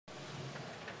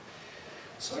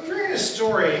So I'm reading a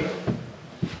story.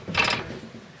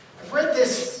 I've read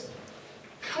this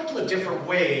a couple of different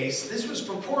ways. This was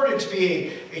purported to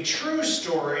be a true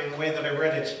story in the way that I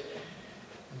read it.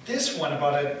 This one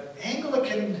about an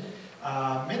Anglican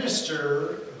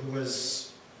minister who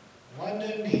was in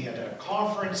London. He had a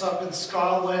conference up in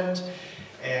Scotland.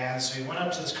 And so he went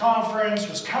up to this conference,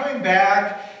 was coming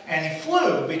back, and he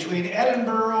flew between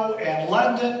Edinburgh and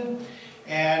London.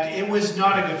 And it was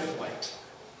not a good flight.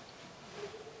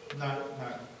 Not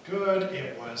good.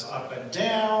 It was up and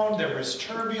down. There was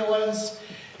turbulence.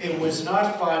 It was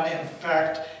not fun. In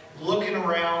fact, looking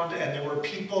around, and there were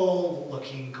people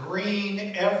looking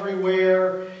green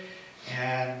everywhere.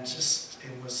 And just,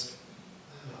 it was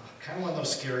kind of one of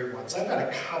those scary ones. I've had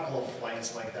a couple of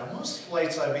flights like that. Most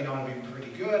flights I've been on have been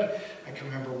pretty good. I can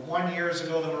remember 1 year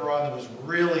ago that we were on that was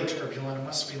really turbulent. It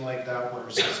must be like that, where it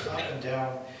was just up and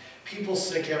down. People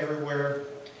sick everywhere.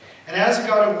 And as it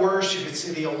got worse, you could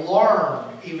see the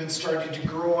alarm even starting to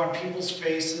grow on people's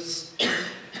faces.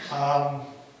 Even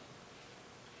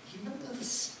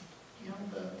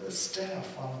the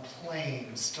staff on the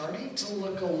plane starting to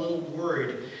look a little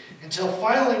worried, until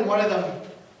finally one of them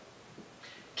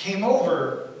came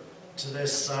over to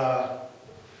this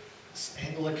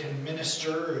Anglican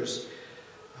minister who's,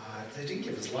 they didn't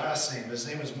give his last name. His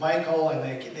name was Michael, and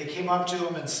they came up to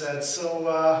him and said,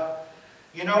 so,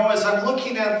 you know, as I'm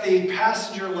looking at the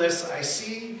passenger list, I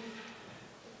see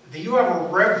that you have a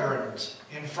reverend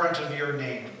in front of your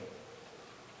name.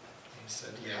 He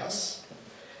said, yes.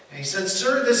 And he said,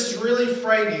 sir, this is really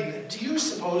frightening. Do you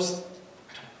suppose,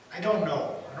 I don't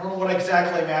know what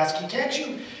exactly I'm asking. Can't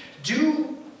you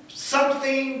do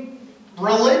something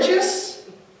religious?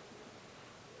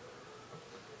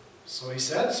 So he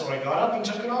said, so I got up and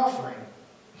took an offering.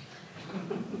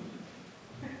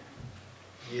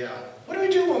 Yeah. What do we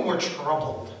do when we're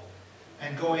troubled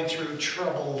and going through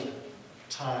troubled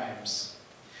times?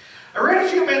 I read a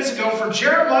few minutes ago from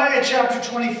Jeremiah chapter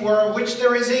 24, in which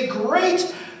there is a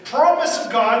great promise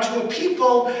of God to a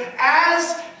people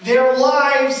as their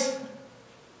lives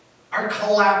are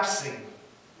collapsing.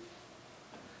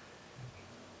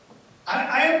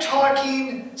 I am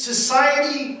talking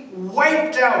society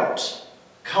wiped out,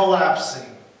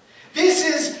 collapsing. This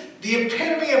is the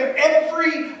epitome of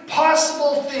every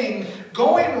possible thing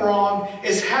going wrong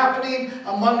is happening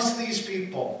amongst these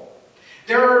people.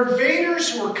 There are invaders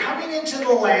who are coming into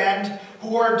the land,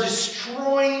 who are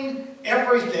destroying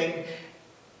everything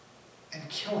and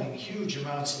killing huge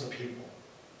amounts of the people.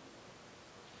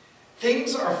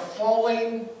 Things are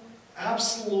falling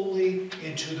absolutely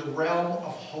into the realm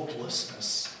of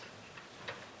hopelessness.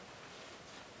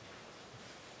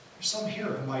 There's some here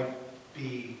who might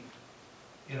be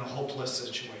in a hopeless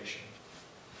situation.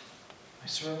 I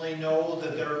certainly know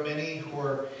that there are many who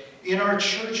are in our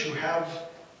church who have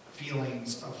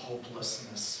feelings of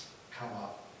hopelessness come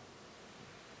up.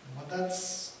 But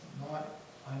that's not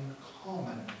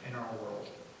uncommon in our world.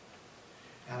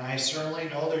 And I certainly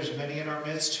know there's many in our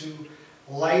midst who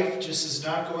life just is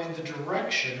not going the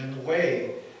direction and the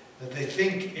way that they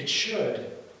think it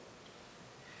should.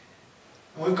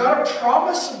 And we've got a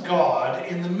promise of God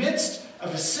in the midst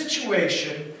of a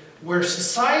situation where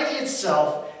society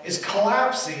itself is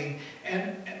collapsing,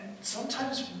 and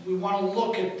sometimes we want to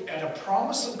look at a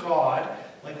promise of God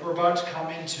like we're about to come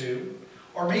into,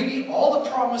 or maybe all the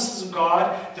promises of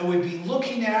God that we'd be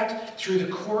looking at through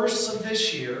the course of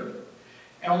this year,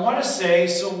 and want to say,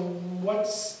 so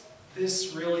what's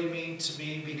this really mean to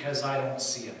me, because I don't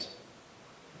see it?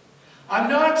 I'm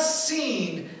not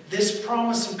seeing this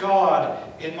promise of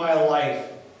God in my life.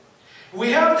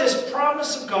 We have this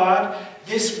promise of God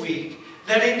this week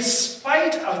that in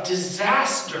spite of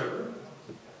disaster,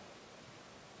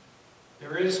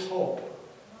 there is hope.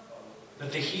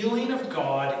 That the healing of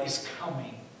God is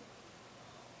coming.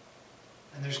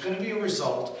 And there's going to be a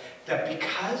result that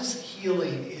because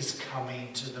healing is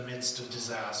coming to the midst of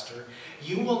disaster,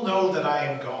 you will know that I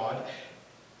am God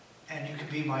and you can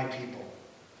be my people.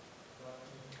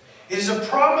 It is a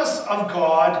promise of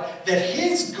God that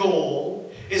His goal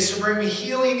is to bring me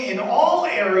healing in all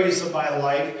areas of my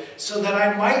life so that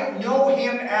I might know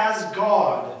Him as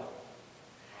God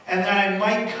and that I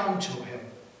might come to Him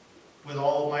with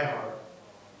all of my heart.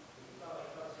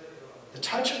 The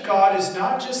touch of God is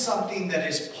not just something that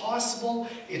is possible,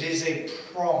 it is a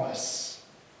promise.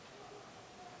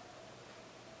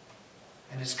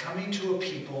 And it's coming to a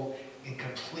people in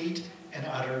complete and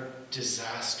utter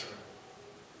disaster.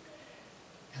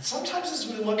 And sometimes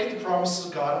as we look at the promises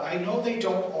of God, I know they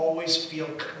don't always feel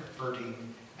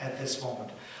comforting at this moment.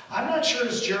 I'm not sure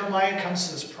as Jeremiah comes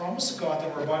to this promise of God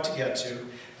that we're about to get to,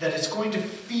 that it's going to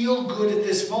feel good at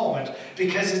this moment,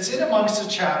 because it's in amongst a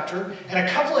chapter, and a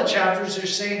couple of chapters are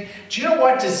saying, do you know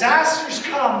what? Disasters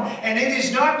come, and it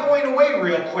is not going away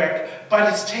real quick, but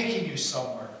it's taking you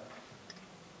somewhere.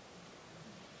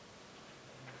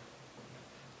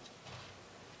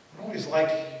 I always like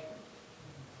a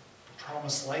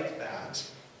promise like that,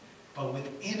 but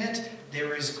within it,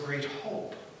 there is great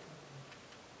hope.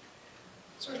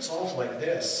 It starts off like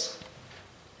this.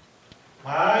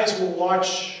 My eyes will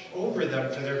watch over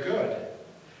them for their good,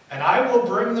 and I will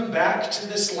bring them back to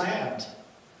this land.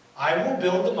 I will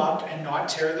build them up and not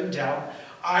tear them down.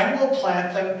 I will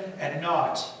plant them and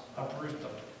not uproot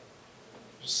them.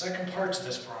 There's a second part to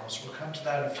this promise. We'll come to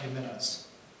that in a few minutes.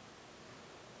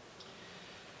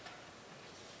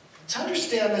 To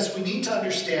understand this, we need to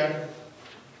understand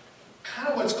kind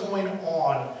of what's going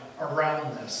on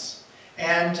around this.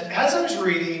 And as I was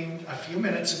reading a few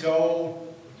minutes ago,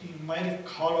 you might have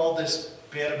caught all this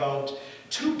bit about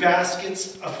 2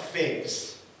 baskets of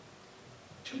figs.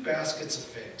 2 baskets of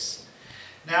figs.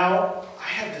 Now, I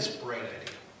have this bright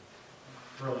idea.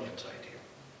 Brilliant idea.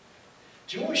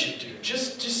 Do you know what we should do?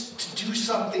 Just to do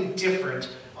something different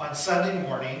on Sunday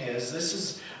morning is, this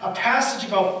is a passage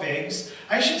about figs.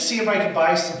 I should see if I can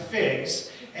buy some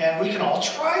figs, and we can all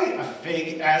try a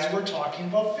fig as we're talking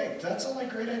about figs. That sounds like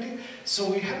a great idea.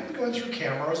 So we happened to be going through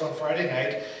Camrose on Friday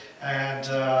night, and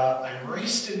I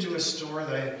raced into a store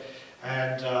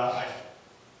and I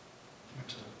went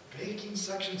to the baking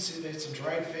section, see they had some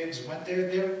dried figs, went there.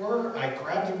 I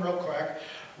grabbed them real quick,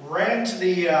 ran to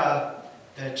the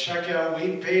checkout,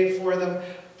 we paid for them,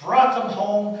 brought them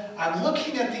home. I'm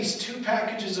looking at these 2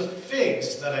 packages of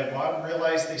figs that I bought and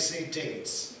realized they say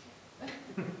dates.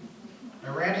 I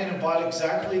ran in and bought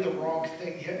exactly the wrong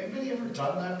thing. Anybody ever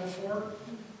done that before?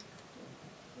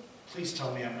 Please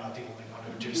tell me I'm not the only one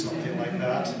who would do something like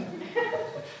that.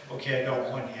 Okay, I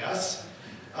got one yes.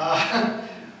 I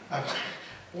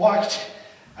walked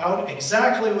out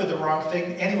exactly with the wrong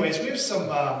thing. Anyways, we have some,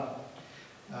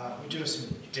 we do have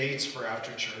some dates for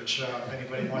after church, if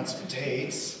anybody wants some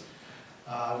dates.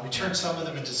 We turned some of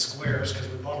them into squares because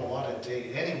we bought a lot of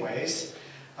dates. Anyways,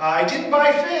 I didn't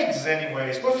buy figs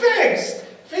anyways. But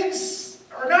figs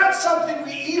are not something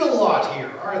we eat a lot here,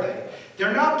 are they?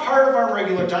 They're not part of our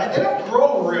regular diet. They don't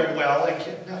grow real well.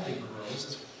 Nothing grows.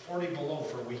 It's 40 below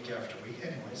for week after week.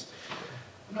 Anyways,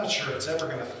 I'm not sure it's ever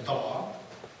going to thaw.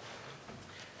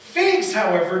 Figs,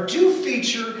 however, do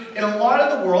feature in a lot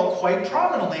of the world quite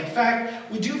prominently. In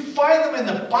fact, we do find them in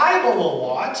the Bible a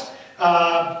lot.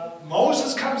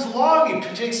 Moses comes along,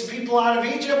 he takes the people out of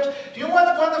Egypt. Do you know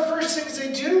what one of the first things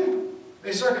they do?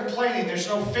 They start complaining there's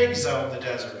no figs out in the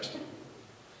desert.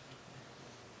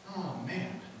 Oh man,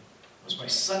 it was my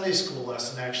Sunday school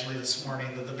lesson actually this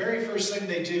morning, that the very first thing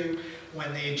they do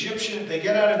when they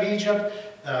get out of Egypt,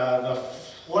 the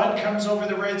flood comes over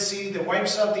the Red Sea that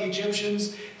wipes out the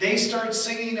Egyptians, they start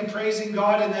singing and praising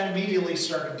God and then immediately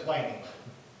start complaining.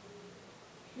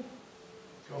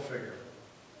 Go figure.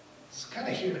 It's kind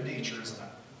of human nature, isn't it?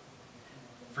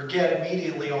 Forget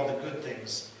immediately all the good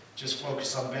things. Just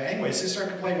focus on bad. Anyways, they start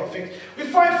complaining about figs. We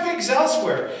find figs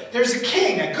elsewhere. There's a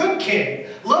king, a good king,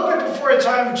 a little bit before the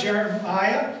time of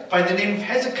Jeremiah, by the name of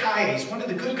Hezekiah. He's one of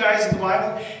the good guys in the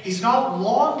Bible. He's not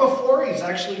long before. He's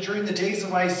actually during the days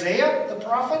of Isaiah, the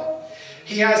prophet.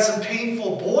 He has some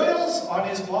painful boils on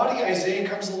his body. Isaiah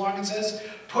comes along and says,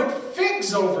 put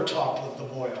figs over top of the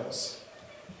boils.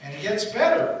 And he gets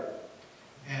better.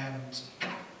 And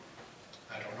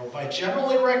I don't know if I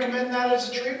generally recommend that as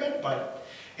a treatment, but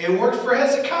it worked for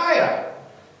Hezekiah.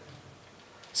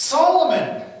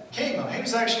 Solomon, king, he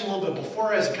was actually a little bit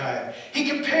before Hezekiah. He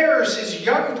compares his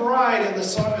young bride in the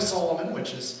Song of Solomon,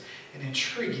 which is an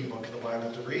intriguing book of the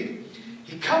Bible to read.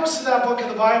 He comes to that book of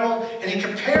the Bible and he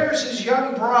compares his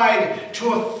young bride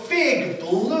to a fig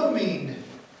blooming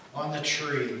on the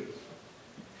tree.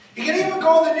 You can even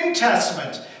go in the New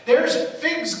Testament. There's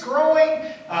figs growing.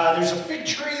 There's a fig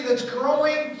tree that's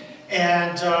growing.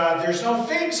 And there's no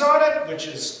figs on it, which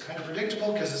is kind of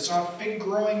predictable because it's not fig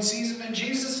growing season. And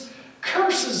Jesus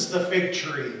curses the fig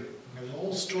tree. There's a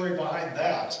whole story behind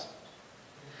that.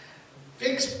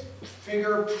 Figs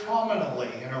figure prominently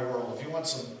in our world. If you want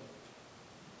some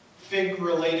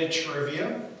fig-related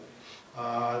trivia,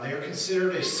 they are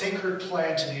considered a sacred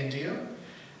plant in India.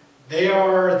 They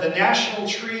are the national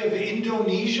tree of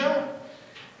Indonesia.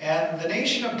 And the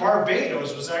nation of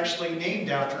Barbados was actually named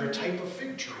after a type of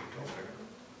fig tree. Go figure.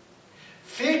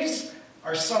 Figs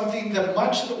are something that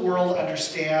much of the world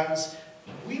understands.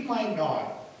 We might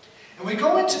not. And we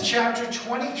go into chapter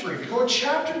 23. We go a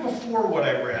chapter before what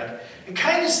I read. It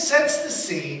kind of sets the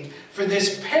scene for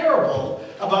this parable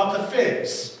about the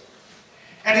figs.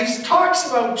 And he talks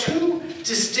about two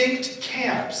distinct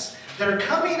camps that are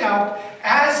coming out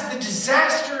as the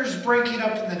disaster is breaking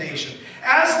up in the nation.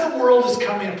 As the world is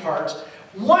coming apart,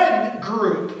 one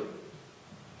group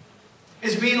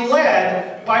is being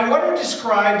led by what are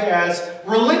described as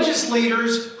religious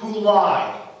leaders who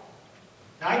lie.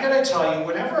 Now I gotta tell you,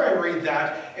 whenever I read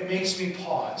that, it makes me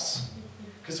pause.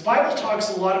 Because the Bible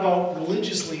talks a lot about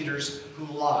religious leaders who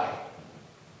lie.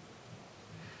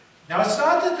 Now it's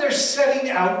not that they're setting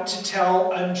out to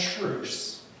tell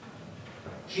untruths.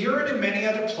 Here and in many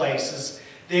other places,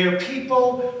 they are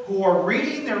people who are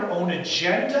reading their own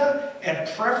agenda and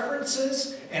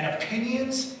preferences and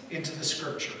opinions into the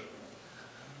Scripture.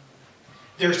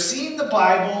 They're seeing the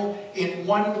Bible in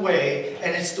one way,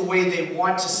 and it's the way they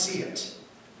want to see it.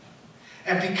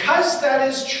 And because that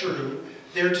is true,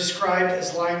 they're described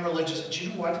as lying religious. Do you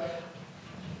know what?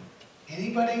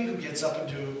 Anybody who gets up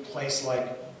into a place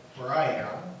like where I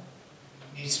am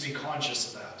needs to be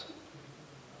conscious of that.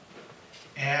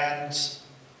 And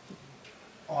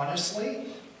honestly,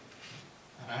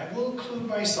 and I will include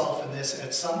myself in this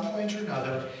at some point or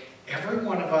another, every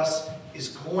one of us is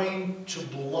going to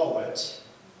blow it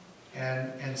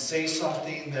and say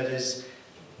something that is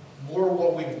more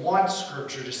what we want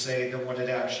Scripture to say than what it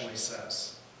actually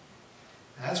says.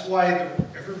 And that's why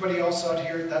everybody else out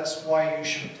here, that's why you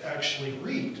should actually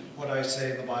read what I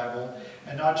say in the Bible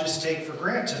and not just take for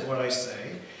granted what I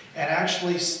say, and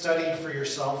actually study for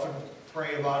yourself and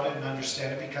pray about it and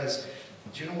understand it, because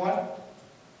do you know what?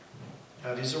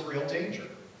 That is a real danger.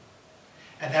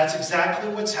 And that's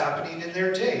exactly what's happening in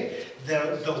their day.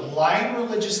 The lying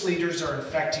religious leaders are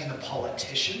infecting the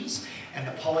politicians, and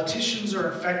the politicians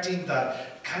are infecting the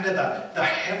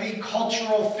heavy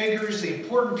cultural figures, the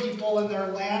important people in their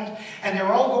land, and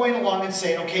they're all going along and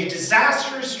saying, okay,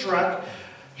 disaster is struck.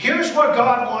 Here's what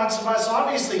God wants of us.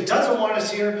 Obviously, He doesn't want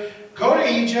us here. Go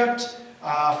to Egypt.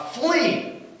 Flee.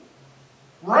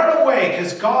 Run away,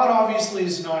 because God obviously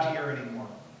is not here anymore.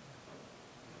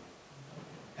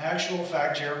 In actual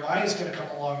fact, Jeremiah is going to come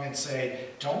along and say,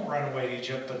 don't run away to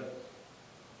Egypt, but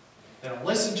they don't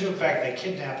listen to him. In fact, they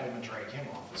kidnap him and drag him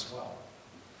off as well.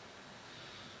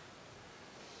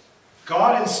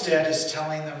 God instead is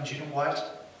telling them, do you know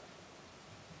what?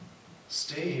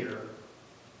 Stay here.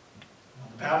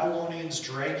 When the Babylonians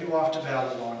drag you off to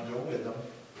Babylon, go with them.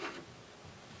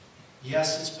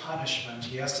 Yes, it's punishment.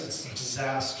 Yes, it's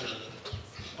disaster.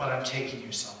 But I'm taking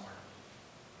you somewhere.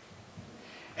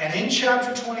 And in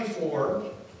chapter 24,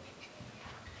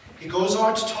 he goes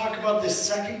on to talk about this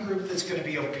second group that's going to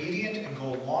be obedient and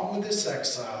go along with this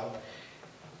exile.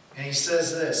 And he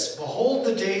says this, behold,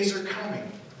 the days are coming.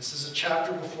 This is a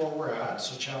chapter before we're at,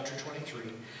 so chapter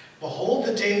 23. Behold,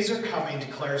 the days are coming,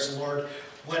 declares the Lord,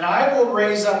 when I will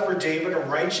raise up for David a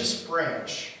righteous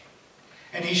branch,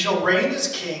 and he shall reign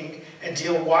as king, and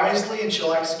deal wisely, and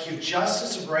shall execute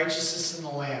justice and righteousness in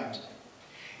the land.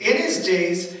 In his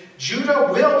days, Judah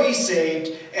will be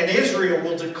saved, and Israel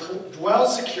will dwell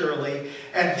securely,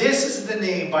 and this is the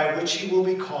name by which he will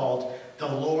be called, the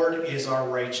Lord is our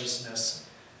righteousness.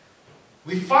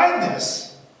 We find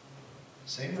this,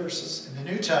 same verses, in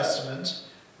the New Testament,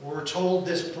 where we're told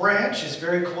this branch is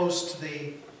very close to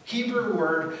the Hebrew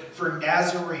word for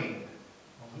Nazarene.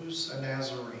 Well, who's a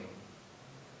Nazarene?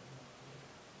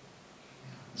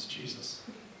 Yeah, it's Jesus.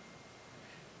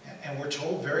 And we're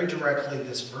told very directly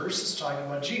this verse is talking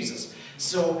about Jesus.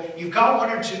 So you've got one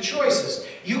or two choices.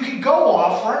 You can go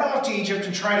off, run off to Egypt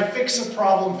and try to fix a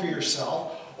problem for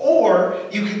yourself. Or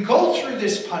you can go through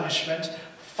this punishment,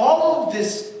 follow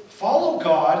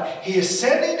God. He is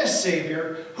sending a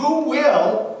Savior who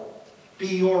will be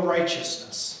your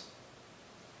righteousness.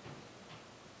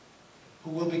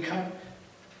 Who will become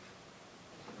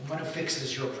the one who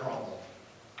fixes your problem.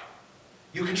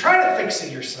 You can try to fix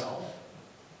it yourself.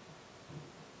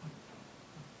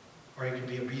 Or you can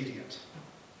be obedient.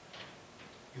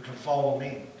 You can follow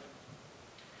me.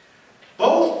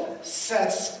 Both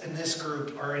sets in this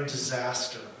group are in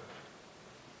disaster.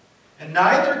 And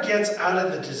neither gets out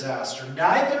of the disaster.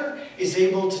 Neither is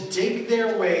able to dig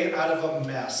their way out of a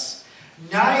mess.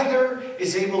 Neither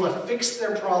is able to fix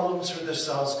their problems for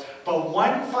themselves. But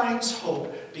one finds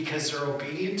hope because they're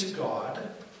obedient to God.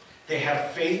 They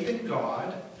have faith in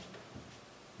God.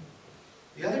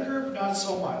 The other group, not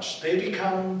so much. They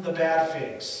become the bad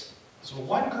figs. So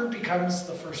one group becomes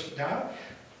the first. Now,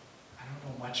 I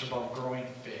don't know much about growing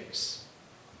figs.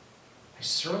 I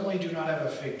certainly do not have a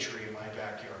fig tree in my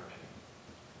backyard.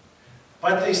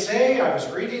 But they say, I was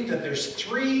reading, that there's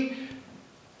 3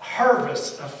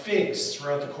 harvests of figs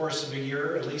throughout the course of a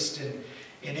year, at least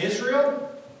in Israel.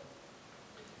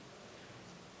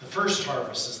 The first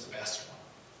harvest is the best one.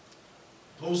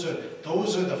 Those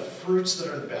are the fruits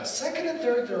that are the best. Second and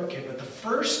third, they're okay, but the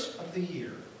first of the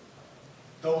year,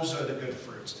 those are the good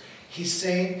fruits. He's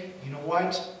saying, you know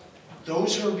what?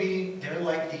 Those who are they're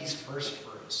like these first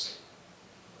fruits.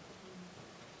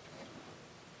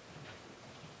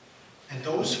 And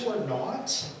those who are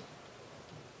not,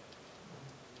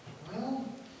 well,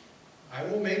 I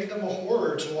will make them a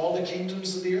horror to all the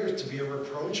kingdoms of the earth, to be a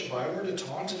reproach, a byword, a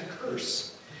taunt, and a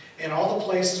curse. In all the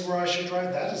places where I should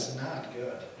drive, that is not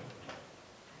good.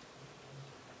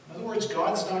 In other words,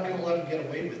 God's not going to let them get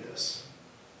away with this.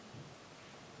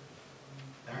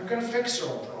 They aren't going to fix their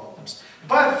own problems.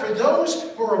 But for those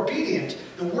who are obedient,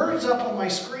 the words up on my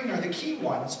screen are the key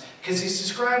ones, because he's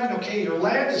describing, okay, your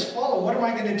land is fallen. What am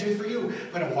I going to do for you?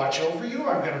 I'm going to watch over you.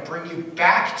 I'm going to bring you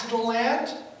back to the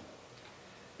land.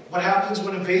 What happens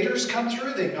when invaders come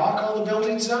through? They knock all the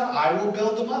buildings down. I will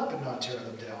build them up and not tear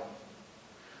them down.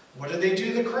 What do they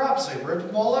do to the crops? They rip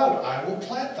them all out. I will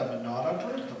plant them and not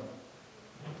uproot them.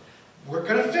 We're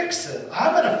going to fix it.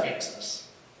 I'm going to fix this.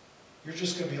 You're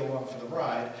just going to be along for the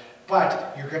ride,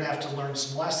 but you're going to have to learn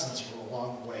some lessons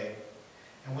along the way.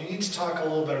 And we need to talk a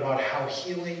little bit about how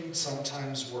healing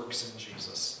sometimes works in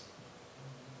Jesus.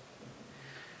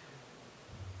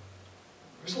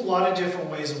 There's a lot of different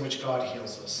ways in which God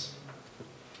heals us.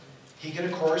 He can,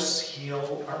 of course,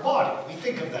 heal our body. We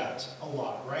think of that a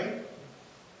lot, right?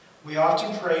 We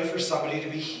often pray for somebody to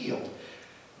be healed.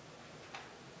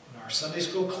 In our Sunday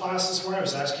school class this morning, I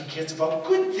was asking kids about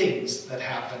good things that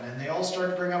happen, and they all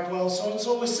started to bring up, well,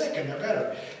 so-and-so was sick and they're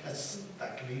better. That's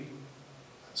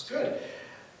good.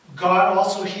 God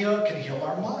also can heal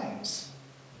our minds.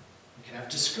 We can have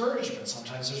discouragement.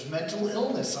 Sometimes there's mental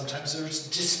illness. Sometimes there's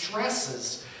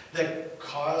distresses that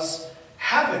cause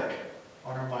havoc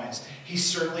on our minds. He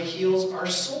certainly heals our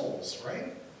souls,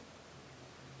 right?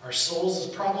 Our souls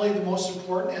is probably the most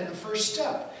important and the first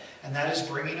step, and that is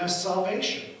bringing us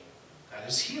salvation. That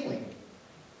is healing.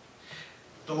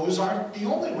 Those aren't the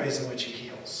only ways in which he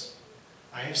heals.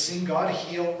 I have seen God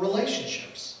heal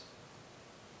relationships.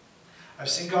 I've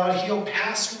seen God heal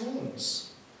past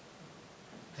wounds.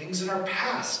 Things in our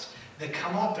past that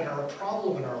come up and are a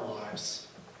problem in our lives.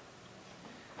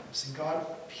 I've seen God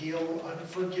heal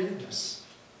unforgiveness.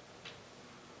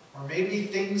 Or maybe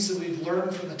things that we've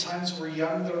learned from the times we're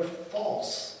young that are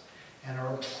false and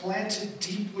are planted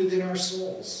deep within our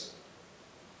souls.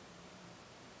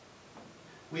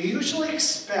 We usually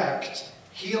expect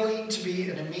healing to be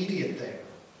an immediate thing,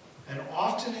 and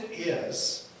often it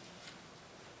is,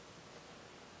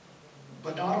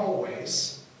 but not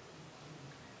always,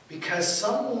 because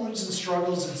some wounds and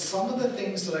struggles and some of the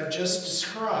things that I've just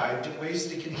described in ways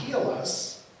that can heal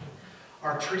us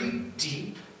are pretty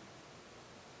deep.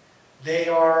 They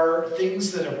are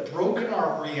things that have broken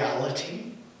our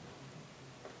reality.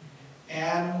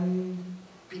 And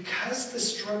because the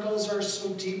struggles are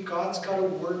so deep, God's got to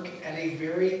work at a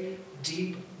very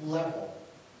deep level.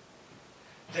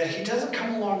 That he doesn't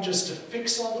come along just to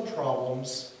fix all the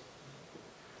problems.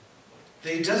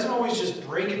 That he doesn't always just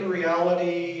break into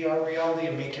reality, our reality,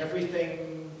 and make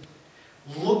everything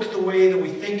look the way that we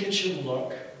think it should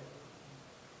look.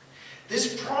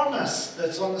 This promise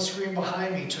that's on the screen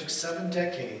behind me took 7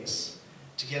 decades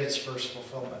to get its first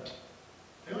fulfillment.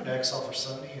 They went to exile for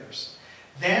 7 years.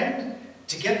 Then,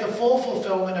 to get the full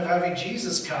fulfillment of having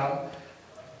Jesus come,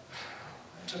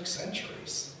 it took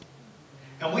centuries.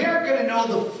 And we aren't going to know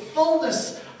the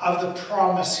fullness of the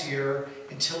promise here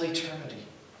until eternity.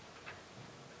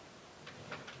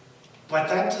 But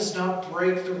that does not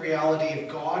break the reality of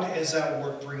God is at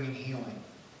work bringing healing.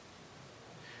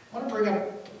 I want to bring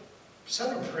up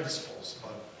 7 principles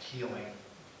about healing.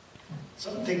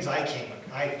 7 things I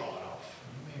thought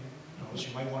of.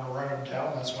 You might want to write them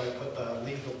down. That's why I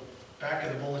leave the back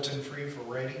of the bulletin for you for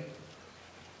writing.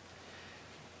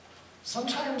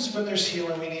 Sometimes when there's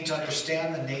healing, we need to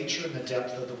understand the nature and the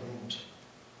depth of the wound.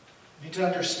 We need to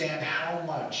understand how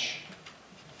much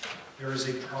there is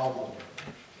a problem.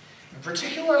 And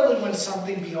particularly when it's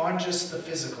something beyond just the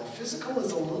physical. Physical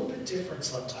is a little bit different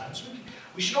sometimes.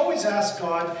 We should always ask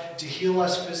God to heal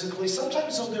us physically.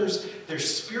 Sometimes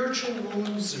there's spiritual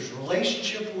wounds, there's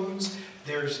relationship wounds,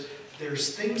 there's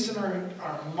things in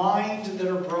our mind that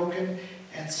are broken,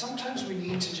 and sometimes we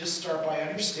need to just start by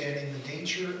understanding the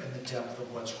nature and the depth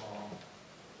of what's wrong.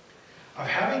 Of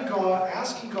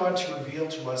asking God to reveal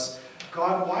to us,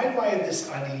 God, why do I have this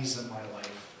unease in my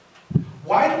life?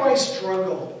 Why do I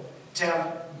struggle to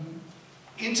have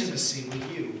intimacy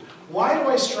with you? Why do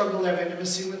I struggle to have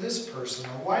intimacy with this person?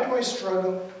 Or why do I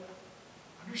struggle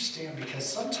understand, because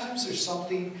sometimes there's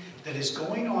something that is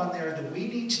going on there that we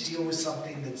need to deal with,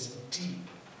 something that's deep,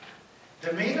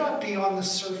 that may not be on the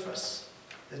surface,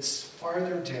 that's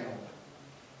farther down.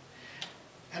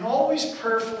 And always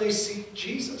prayerfully seek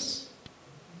Jesus.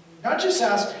 Not just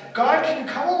ask, God, can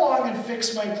you come along and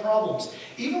fix my problems?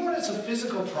 Even when it's a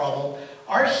physical problem,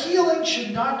 our healing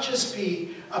should not just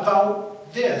be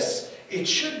about this. It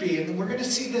should be, and we're going to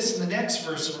see this in the next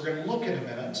verse that we're going to look at in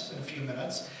a few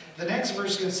minutes. The next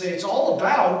verse is going to say it's all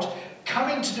about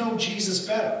coming to know Jesus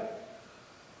better.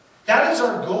 That is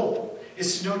our goal,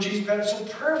 is to know Jesus better. So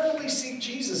prayerfully seek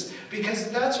Jesus, because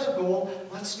if that's our goal.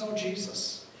 Let's know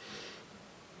Jesus.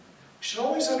 We should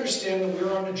always understand that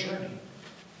we're on a journey.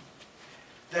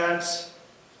 That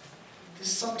this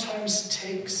sometimes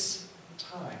takes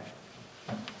time.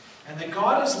 And that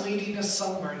God is leading us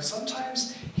somewhere. And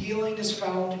sometimes healing is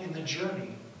found in the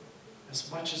journey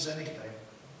as much as anything.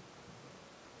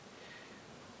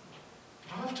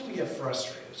 But how often we get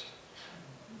frustrated?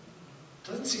 It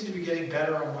doesn't seem to be getting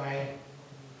better on my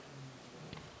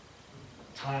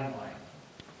timeline.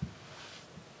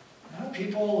 Now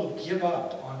people give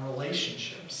up on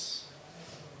relationships.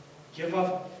 Give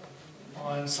up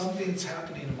on something that's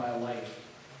happening in my life.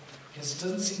 Because it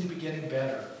doesn't seem to be getting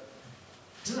better.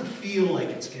 It doesn't feel like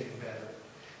it's getting better.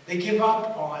 They give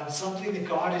up on something that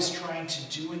God is trying to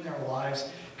do in their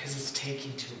lives because it's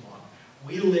taking too long.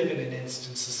 We live in an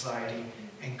instant society,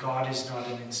 and God is not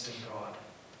an instant God.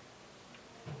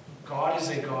 God is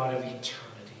a God of eternity.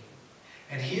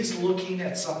 And He is looking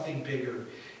at something bigger.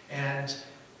 And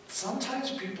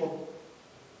sometimes people,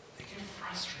 they get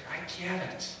frustrated. I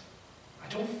get it. I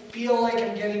don't feel like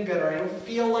I'm getting better. I don't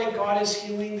feel like God is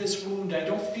healing this wound. I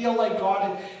don't feel like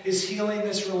God is healing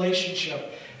this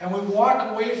relationship. And we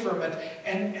walk away from it.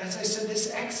 And as I said,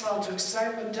 this exile took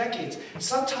 7 decades.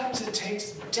 Sometimes it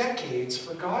takes decades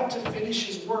for God to finish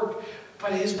His work.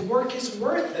 But His work is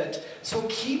worth it. So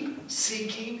keep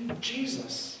seeking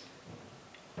Jesus.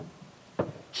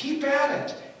 Keep at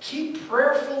it. Keep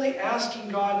prayerfully asking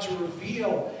God to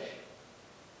reveal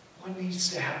what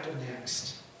needs to happen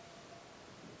next.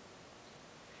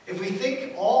 If we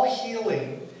think all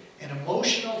healing and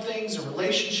emotional things and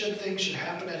relationship things should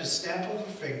happen at a snap of a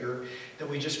finger, that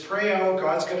we just pray out,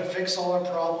 God's going to fix all our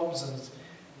problems, and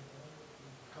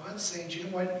God's saying, do you know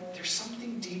what? There's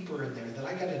something deeper in there that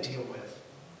I got to deal with.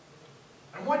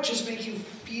 I want to just make you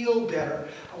feel better.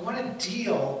 I want to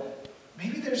deal.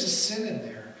 Maybe there's a sin in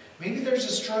there. Maybe there's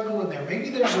a struggle in there. Maybe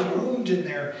there's a wound in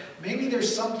there. Maybe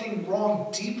there's something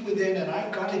wrong deep within, and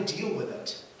I've got to deal with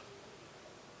it.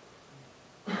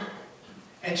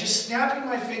 And just snapping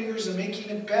my fingers and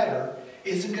making it better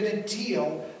isn't going to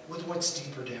deal with what's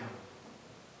deeper down.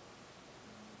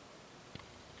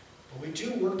 But we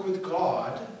do work with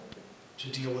God to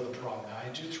deal with a problem. Now, I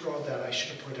do throw out that I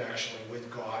should have put actually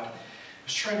with God. I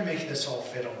was trying to make this all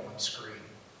fit on one screen.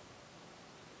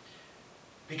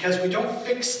 Because we don't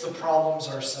fix the problems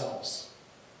ourselves.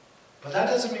 But that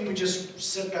doesn't mean we just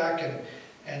sit back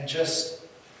and just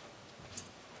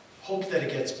hope that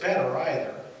it gets better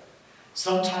either.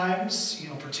 Sometimes,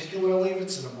 particularly if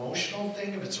it's an emotional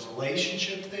thing, if it's a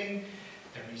relationship thing,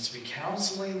 there needs to be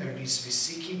counseling, there needs to be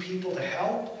seeking people to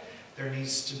help, there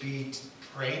needs to be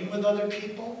praying with other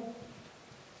people.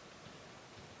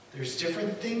 There's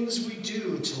different things we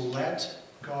do to let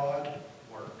God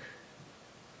work.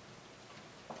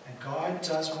 And God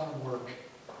does want to work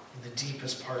in the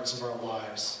deepest parts of our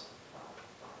lives.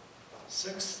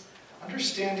 6,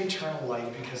 understand eternal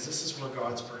life, because this is where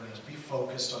God's bringing us. Be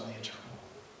focused on the eternal.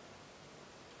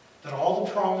 That all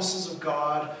the promises of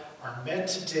God are met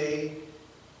today,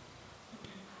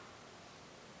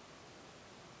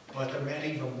 but they're met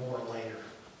even more later.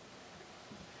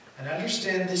 And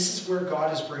understand this is where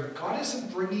God is bringing. God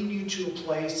isn't bringing you to a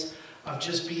place of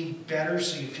just being better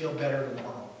so you feel better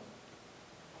tomorrow.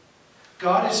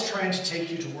 God is trying to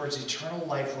take you towards eternal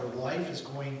life, where life is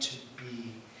going to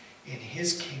be in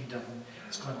His kingdom.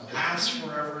 It's going to last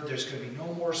forever. There's going to be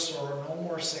no more sorrow, no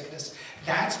more sickness.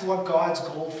 That's what God's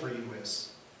goal for you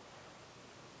is.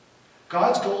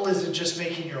 God's goal isn't just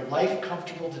making your life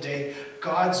comfortable today.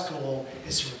 God's goal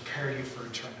is to prepare you for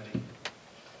eternity.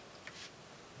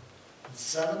 And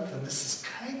 7th, and this is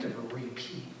kind of a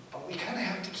repeat, but we kind of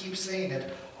have to keep saying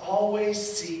it, always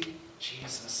seek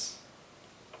Jesus.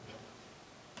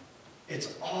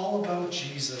 It's all about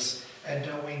Jesus and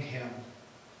knowing Him.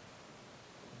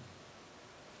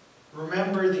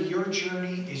 Remember that your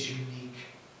journey is unique.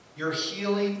 Your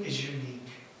healing is unique.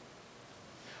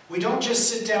 We don't just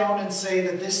sit down and say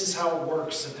that this is how it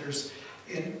works, that there's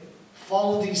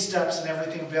follow these steps and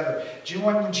everything better. Do you know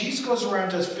what? When Jesus goes around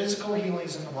and does physical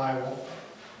healings in the Bible,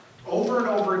 Over and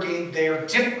over again, they are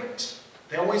different.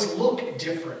 They always look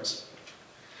different.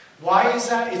 Why is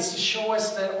that? It's to show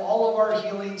us that all of our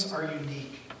healings are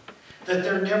unique, that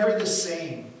they're never the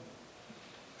same.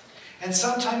 And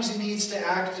sometimes he needs to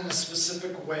act in a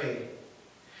specific way.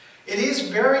 It is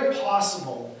very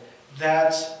possible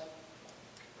that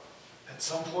at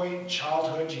some point in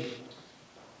childhood,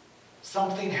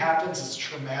 something happens that's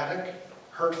traumatic,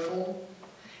 hurtful,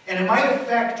 and it might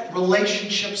affect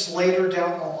relationships later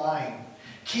down the line.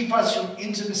 Keep us from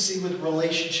intimacy with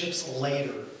relationships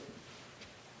later.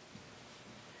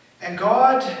 And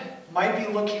God might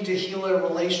be looking to heal a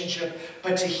relationship,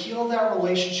 but to heal that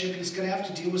relationship, he's going to have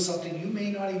to deal with something you may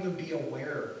not even be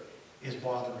aware is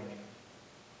bothering you,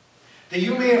 that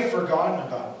you may have forgotten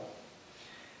about.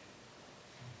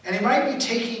 And he might be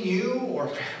taking you,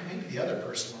 or maybe the other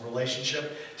person in the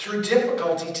relationship, through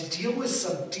difficulty to deal with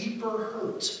some deeper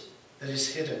hurt that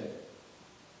is hidden.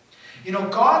 You know,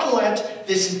 God let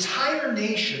this entire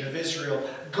nation of Israel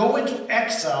go into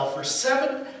exile for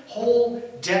 7 whole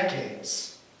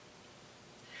decades.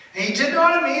 And he did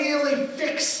not immediately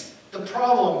fix the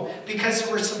problem because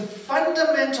there were some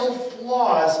fundamental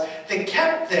flaws that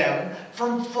kept them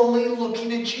from fully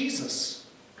looking at Jesus.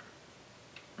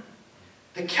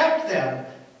 That kept them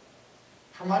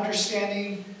from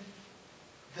understanding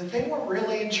that they weren't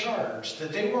really in charge,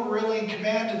 that they weren't really in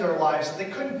command of their lives, that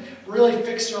they couldn't really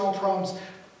fix their own problems.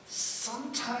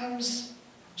 Sometimes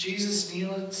Jesus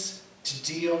needs to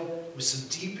deal with some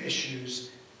deep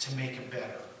issues to make it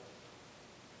better.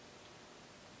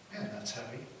 Man, that's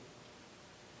heavy.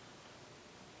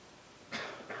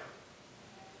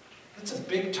 That's a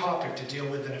big topic to deal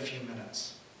with in a few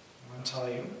minutes. I'm going to tell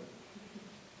you.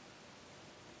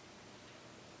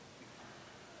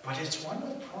 But it's one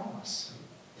with promise.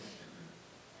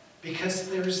 Because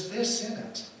there's this in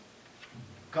it.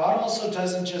 God also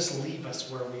doesn't just leave us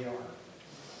where we are.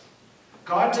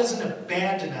 God doesn't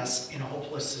abandon us in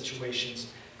hopeless situations.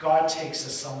 God takes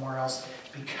us somewhere else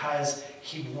because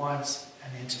he wants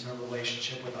an intimate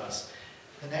relationship with us.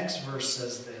 The next verse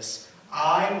says this: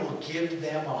 I will give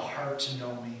them a heart to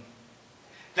know me,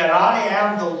 that I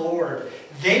am the Lord.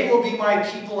 They will be my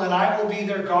people and I will be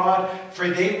their God, for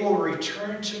they will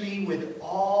return to me with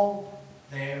all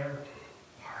their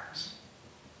hearts.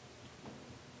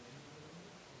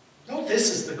 No, this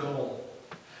is the goal.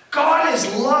 God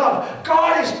is love.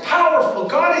 God is powerful.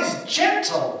 God is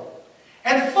gentle.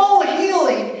 And full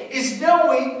healing is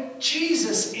knowing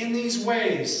Jesus in these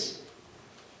ways.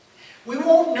 We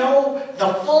won't know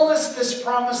the fullness of this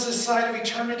promise this side of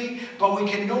eternity, but we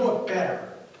can know it better.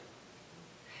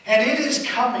 And it is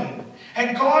coming.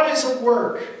 And God is at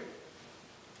work.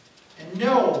 And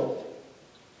know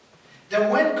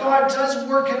that when God does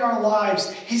work in our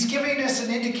lives, he's giving us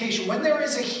an indication. When there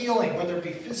is a healing, whether it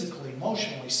be physically,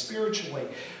 emotionally, spiritually,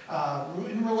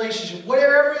 in relationship,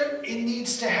 whatever it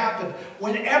needs to happen,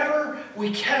 whenever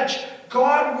we catch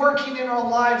God working in our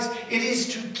lives, it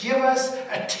is to give us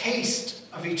a taste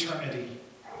of eternity.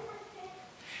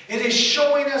 It is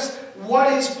showing us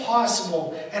what is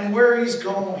possible and where he's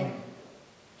going.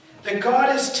 That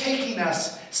God is taking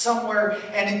us somewhere,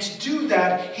 and to do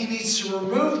that, he needs to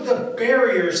remove the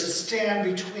barriers that stand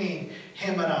between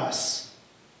him and us.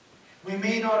 We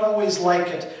may not always like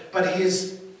it, but he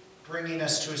is bringing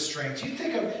us to his strength. You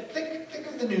think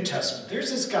of the New Testament.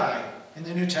 There's this guy in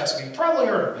the New Testament. You probably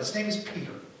heard of him. His name is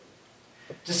Peter.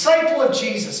 Disciple of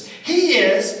Jesus. He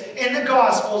is, in the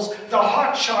Gospels, the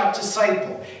hotshot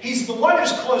disciple. He's the one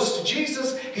who's close to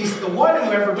Jesus. He's the one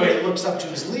who everybody looks up to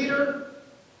as leader.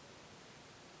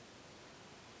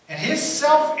 And his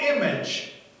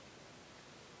self-image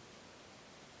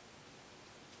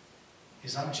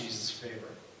is, I'm Jesus'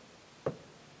 favorite.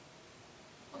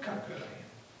 Look how good I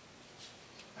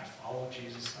am. I follow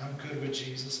Jesus. I'm good with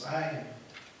Jesus. I am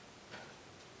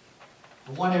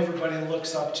the one everybody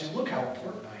looks up to. Look how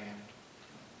important I am.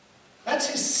 That's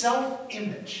his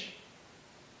self-image.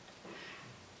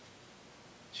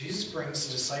 Jesus brings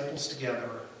the disciples together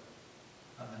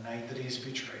on the night that he's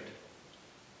betrayed.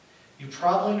 You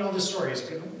probably know the story. He's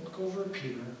going to look over at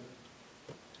Peter,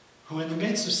 who in the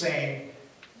midst of saying,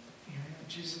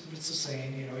 Jesus in the midst of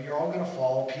saying, you're all going to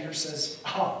fall, Peter says,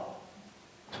 oh,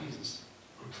 Jesus,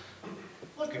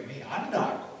 look at me. I'm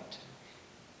not going to.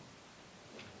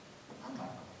 I'm not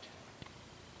going to.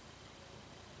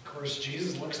 Of course,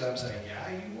 Jesus looks at him saying,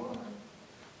 yeah, you are.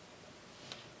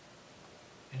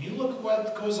 And you look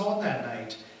what goes on that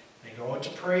night. They go out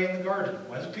to pray in the garden.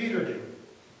 What does Peter do?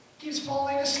 He's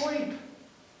falling asleep.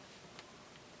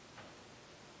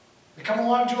 They come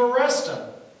along to arrest him.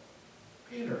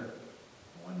 Peter,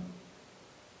 one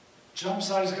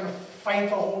jumps out, he's going to fight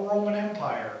the whole Roman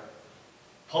Empire.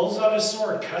 pulls out his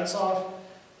sword, cuts off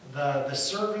the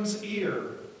servant's ear.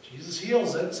 Jesus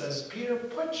heals it, says, Peter,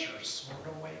 put your sword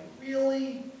away.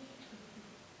 Really?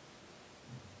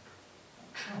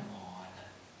 Come on.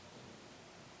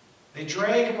 They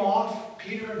drag him off.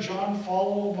 Peter and John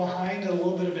follow behind at a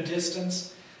little bit of a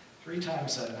distance. 3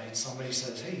 times that night, somebody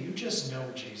says, hey, you just know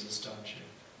Jesus, don't you?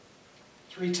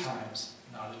 3 times,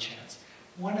 not a chance.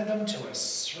 One of them to a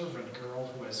servant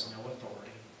girl who has no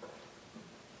authority.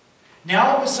 Now,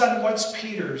 all of a sudden, what's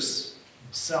Peter's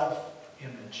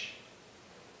self-image?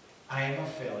 I am a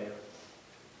failure.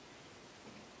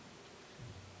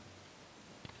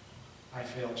 I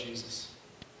failed Jesus.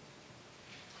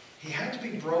 He had to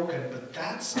be broken, but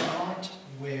that's not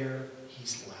where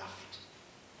he's left.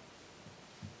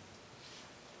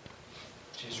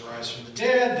 Jesus rises from the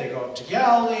dead, they go up to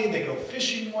Galilee, they go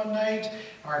fishing one night,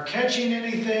 aren't catching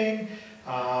anything.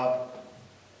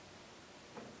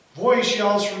 Voice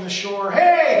yells from the shore,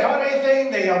 hey, caught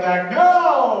anything? They yell back,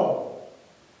 no!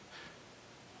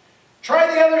 Try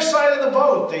the other side of the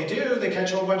boat. They do. They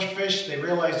catch a whole bunch of fish. They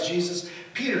realize Jesus.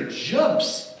 Peter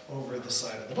jumps over the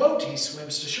side of the boat. He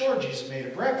swims to shore. Jesus made a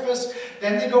breakfast.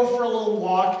 Then they go for a little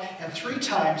walk. And 3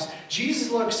 times,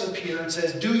 Jesus looks at Peter and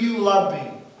says, do you love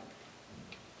me?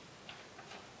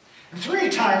 And 3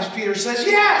 times, Peter says,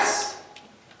 yes!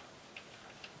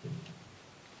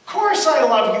 Of course I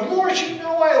love you. Lord, you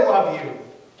know I love you.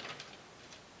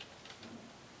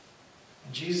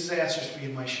 And Jesus answers,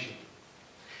 feed my sheep.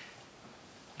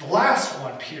 The last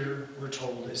one, Peter, we're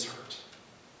told, is hurt.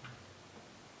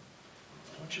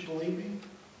 Don't you believe me?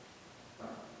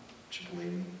 Don't you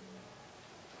believe me?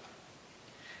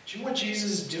 Do you know what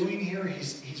Jesus is doing here?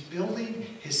 He's building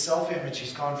his self-image.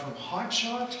 He's gone from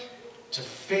hotshot to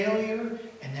failure,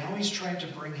 and now he's trying to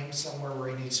bring him somewhere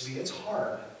where he needs to be. It's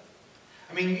hard.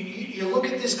 I mean, you look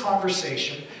at this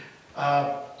conversation.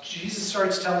 Jesus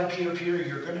starts telling Peter,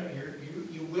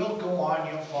 you will go on,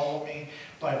 you'll follow me,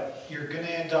 but you're going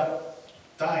to end up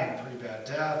dying a pretty bad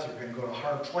death. You're going to go to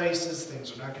hard places.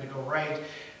 Things are not going to go right.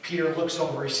 Peter looks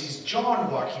over. He sees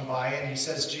John walking by, and he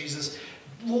says to Jesus,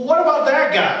 well, what about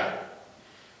that guy?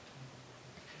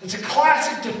 It's a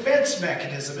classic defense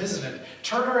mechanism, isn't it?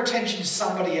 Turn our attention to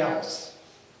somebody else.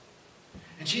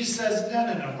 And Jesus says,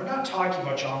 no, we're not talking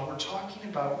about John. We're talking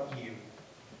about you.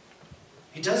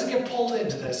 He doesn't get pulled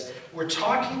into this. We're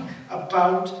talking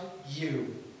about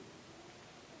you.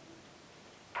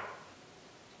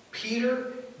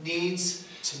 Peter needs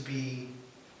to be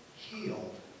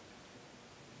healed.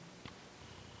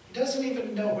 He doesn't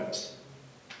even know it,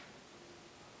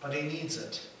 but he needs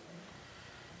it.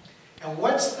 And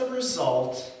what's the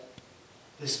result?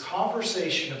 This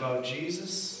conversation about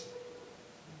Jesus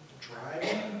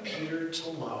driving Peter to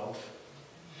love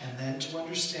and then to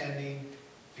understanding,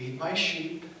 feed my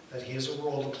sheep, that he has a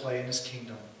role to play in his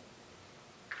kingdom.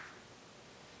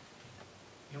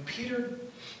 You know, Peter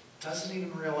doesn't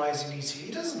even realize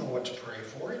he doesn't know what to pray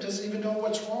for. He doesn't even know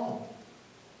what's wrong.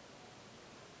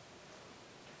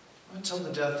 Until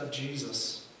the death of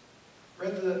Jesus.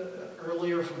 Read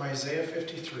earlier from Isaiah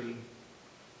 53.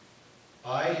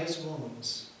 By his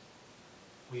wounds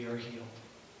we are healed.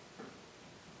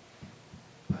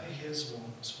 By his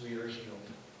wounds we are healed.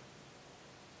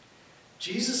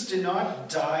 Jesus did not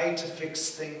die to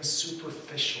fix things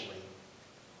superficially.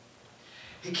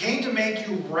 He came to make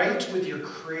you right with your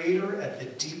Creator at the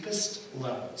deepest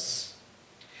levels.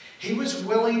 He was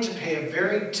willing to pay a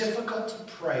very difficult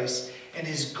price, and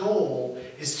his goal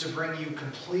is to bring you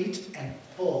complete and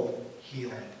full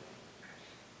healing.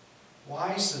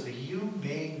 Why? So that you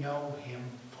may know him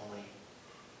fully.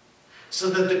 So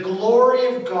that the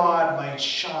glory of God might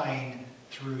shine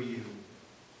through you.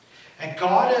 And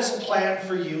God has a plan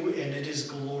for you, and it is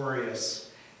glorious.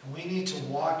 And we need to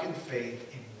walk in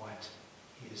faith in what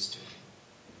he is doing.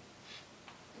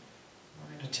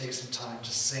 We're going to take some time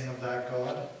to sing of that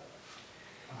God.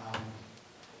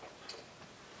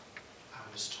 I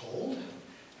was told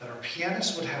that our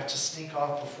pianist would have to sneak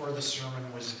off before the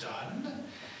sermon was done.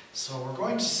 So we're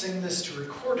going to sing this to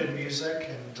recorded music,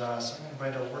 and so I'm going to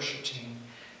invite our worship team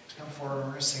to come forward, and we're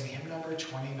going to sing hymn number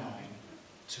 29,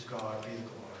 To God Be the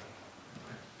Glory.